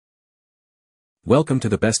Welcome to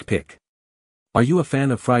the best pick. Are you a fan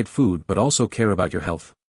of fried food but also care about your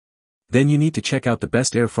health? Then you need to check out the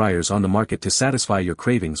best air fryers on the market to satisfy your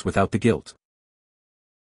cravings without the guilt.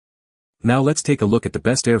 Now let's take a look at the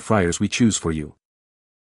best air fryers we choose for you.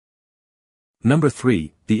 Number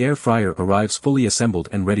 3, the air fryer arrives fully assembled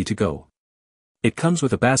and ready to go. It comes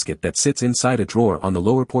with a basket that sits inside a drawer on the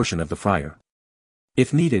lower portion of the fryer.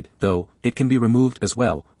 If needed, though, it can be removed as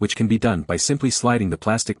well, which can be done by simply sliding the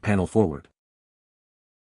plastic panel forward.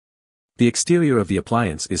 The exterior of the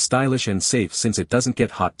appliance is stylish and safe since it doesn't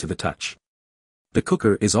get hot to the touch. The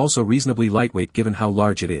cooker is also reasonably lightweight given how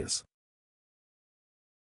large it is.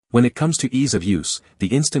 When it comes to ease of use, the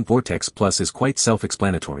Instant Vortex Plus is quite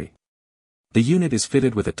self-explanatory. The unit is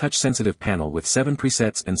fitted with a touch-sensitive panel with 7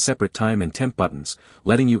 presets and separate time and temp buttons,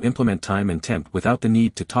 letting you implement time and temp without the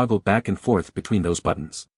need to toggle back and forth between those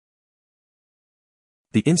buttons.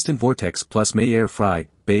 The Instant Vortex Plus may air fry,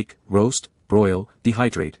 bake, roast, broil,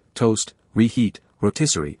 dehydrate, toast, reheat,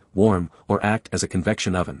 rotisserie, warm, or act as a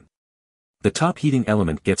convection oven. The top heating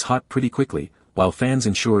element gets hot pretty quickly, while fans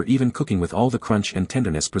ensure even cooking with all the crunch and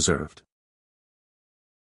tenderness preserved.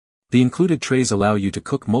 The included trays allow you to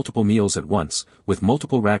cook multiple meals at once, with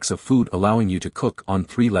multiple racks of food allowing you to cook on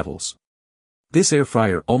 3 levels. This air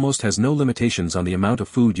fryer almost has no limitations on the amount of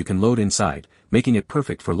food you can load inside, making it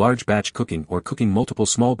perfect for large batch cooking or cooking multiple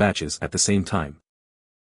small batches at the same time.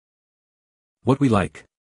 What we like.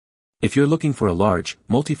 If you're looking for a large,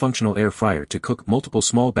 multifunctional air fryer to cook multiple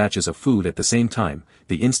small batches of food at the same time,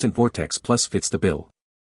 the Instant Vortex Plus fits the bill.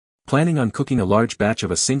 Planning on cooking a large batch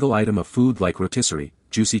of a single item of food like rotisserie,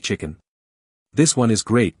 juicy chicken? This one is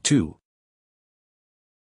great too.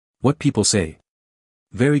 What people say.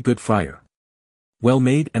 Very good fryer. Well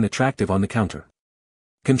made and attractive on the counter.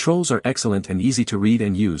 Controls are excellent and easy to read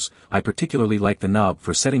and use. I particularly like the knob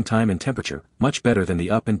for setting time and temperature, much better than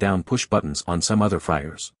the up and down push buttons on some other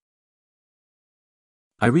fryers.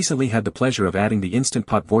 I recently had the pleasure of adding the Instant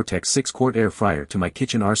Pot Vortex 6-quart air fryer to my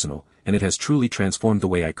kitchen arsenal, and it has truly transformed the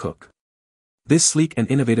way I cook. This sleek and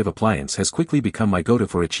innovative appliance has quickly become my go-to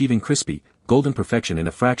for achieving crispy, golden perfection in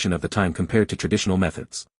a fraction of the time compared to traditional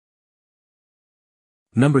methods.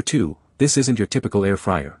 Number 2, this isn't your typical air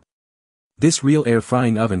fryer. This real air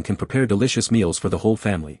frying oven can prepare delicious meals for the whole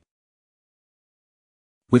family.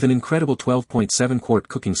 With an incredible 12.7-quart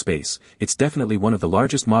cooking space, it's definitely one of the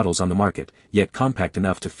largest models on the market, yet compact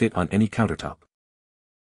enough to fit on any countertop.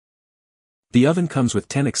 The oven comes with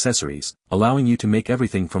 10 accessories, allowing you to make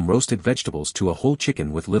everything from roasted vegetables to a whole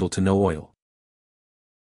chicken with little to no oil.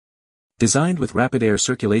 Designed with rapid air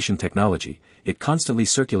circulation technology, it constantly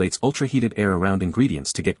circulates ultra-heated air around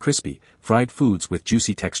ingredients to get crispy, fried foods with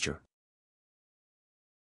juicy texture.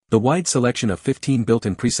 The wide selection of 15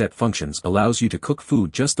 built-in preset functions allows you to cook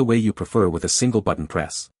food just the way you prefer with a single button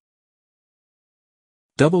press.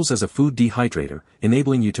 Doubles as a food dehydrator,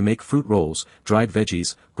 enabling you to make fruit rolls, dried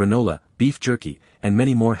veggies, granola, beef jerky, and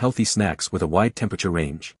many more healthy snacks with a wide temperature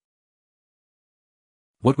range.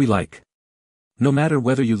 What we like. No matter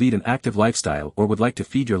whether you lead an active lifestyle or would like to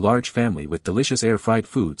feed your large family with delicious air-fried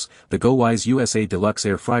foods, the GoWISE USA Deluxe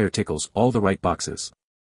Air Fryer tickles all the right boxes.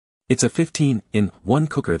 It's a 15-in-1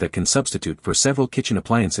 cooker that can substitute for several kitchen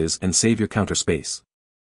appliances and save your counter space.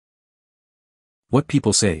 What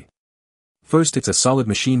people say. First, it's a solid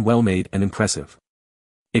machine, well made and impressive.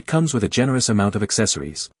 It comes with a generous amount of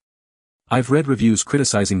accessories. I've read reviews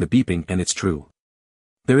criticizing the beeping, and it's true.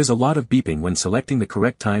 There is a lot of beeping when selecting the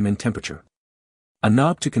correct time and temperature. A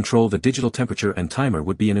knob to control the digital temperature and timer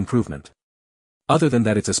would be an improvement. Other than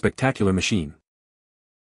that, it's a spectacular machine.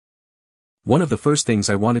 One of the first things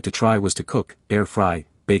I wanted to try was to cook, air fry,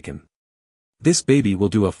 bacon. This baby will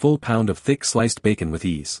do a full pound of thick sliced bacon with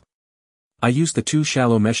ease. I used the 2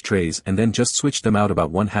 shallow mesh trays and then just switched them out about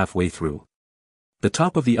 1/2 way through. The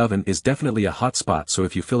top of the oven is definitely a hot spot, so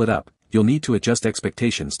if you fill it up, you'll need to adjust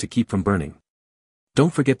expectations to keep from burning.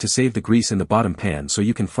 Don't forget to save the grease in the bottom pan so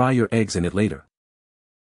you can fry your eggs in it later.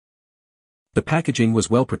 The packaging was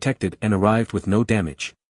well protected and arrived with no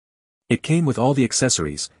damage. It came with all the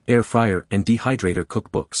accessories, air fryer and dehydrator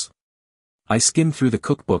cookbooks. I skimmed through the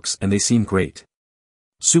cookbooks and they seem great.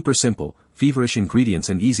 Super simple, feverish ingredients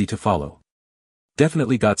and easy to follow.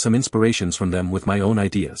 Definitely got some inspirations from them with my own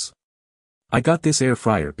ideas. I got this air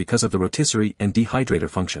fryer because of the rotisserie and dehydrator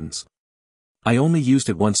functions. I only used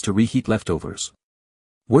it once to reheat leftovers.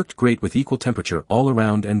 Worked great with equal temperature all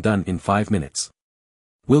around and done in 5 minutes.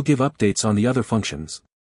 We'll give updates on the other functions.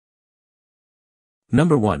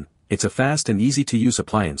 Number 1. It's a fast and easy-to-use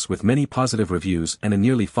appliance with many positive reviews and a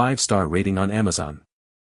nearly 5-star rating on Amazon.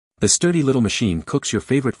 The sturdy little machine cooks your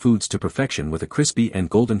favorite foods to perfection with a crispy and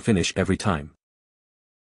golden finish every time.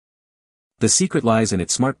 The secret lies in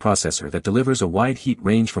its smart processor that delivers a wide heat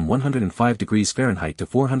range from 105 degrees Fahrenheit to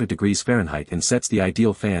 400 degrees Fahrenheit and sets the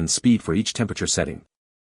ideal fan speed for each temperature setting.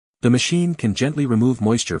 The machine can gently remove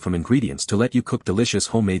moisture from ingredients to let you cook delicious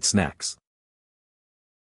homemade snacks.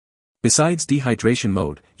 Besides dehydration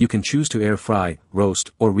mode, you can choose to air fry, roast,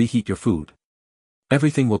 or reheat your food.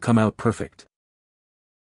 Everything will come out perfect.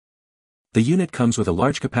 The unit comes with a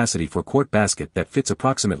large capacity 4-quart basket that fits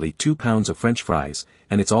approximately 2 pounds of French fries,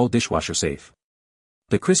 and it's all dishwasher safe.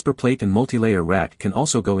 The crisper plate and multi-layer rack can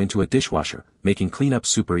also go into a dishwasher, making cleanup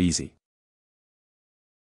super easy.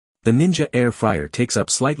 The Ninja air fryer takes up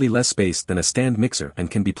slightly less space than a stand mixer and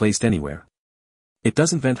can be placed anywhere. It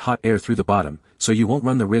doesn't vent hot air through the bottom, so you won't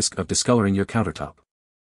run the risk of discoloring your countertop.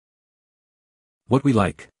 What we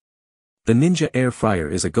like. The Ninja air fryer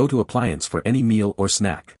is a go-to appliance for any meal or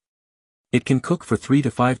snack. It can cook for 3 to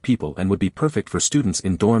 5 people and would be perfect for students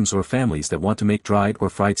in dorms or families that want to make dried or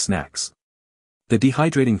fried snacks. The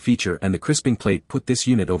dehydrating feature and the crisping plate put this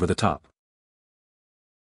unit over the top.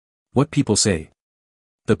 What people say.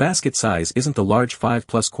 The basket size isn't the large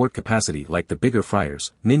 5+ quart capacity like the bigger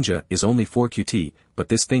fryers. Ninja is only 4 QT, but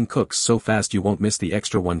this thing cooks so fast you won't miss the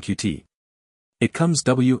extra 1 QT. It comes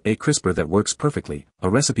with a crisper that works perfectly, a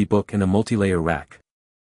recipe book and a multi-layer rack.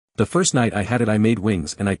 The first night I had it I made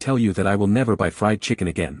wings and I tell you that I will never buy fried chicken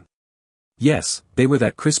again. Yes, they were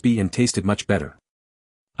that crispy and tasted much better.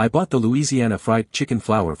 I bought the Louisiana fried chicken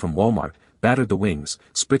flour from Walmart, battered the wings,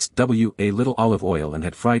 spritzed a little olive oil and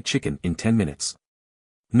had fried chicken in 10 minutes.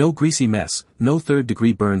 No greasy mess, no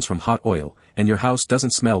third-degree burns from hot oil, and your house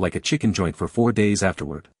doesn't smell like a chicken joint for 4 days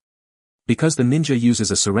afterward. Because the Ninja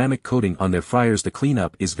uses a ceramic coating on their fryers, the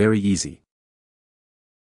cleanup is very easy.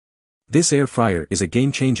 This air fryer is a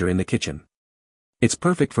game changer in the kitchen. It's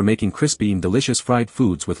perfect for making crispy and delicious fried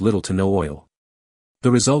foods with little to no oil.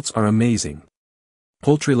 The results are amazing.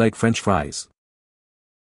 Poultry leg French fries.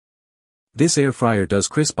 This air fryer does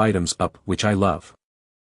crisp items up, which I love.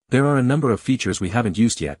 There are a number of features we haven't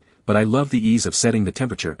used yet, but I love the ease of setting the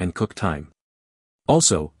temperature and cook time.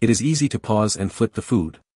 Also, it is easy to pause and flip the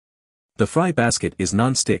food. The fry basket is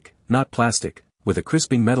non-stick, not plastic, with a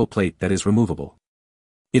crisping metal plate that is removable.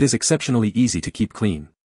 It is exceptionally easy to keep clean.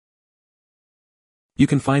 You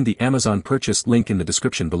can find the Amazon purchase link in the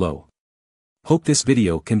description below. Hope this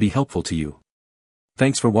video can be helpful to you.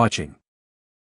 Thanks for watching.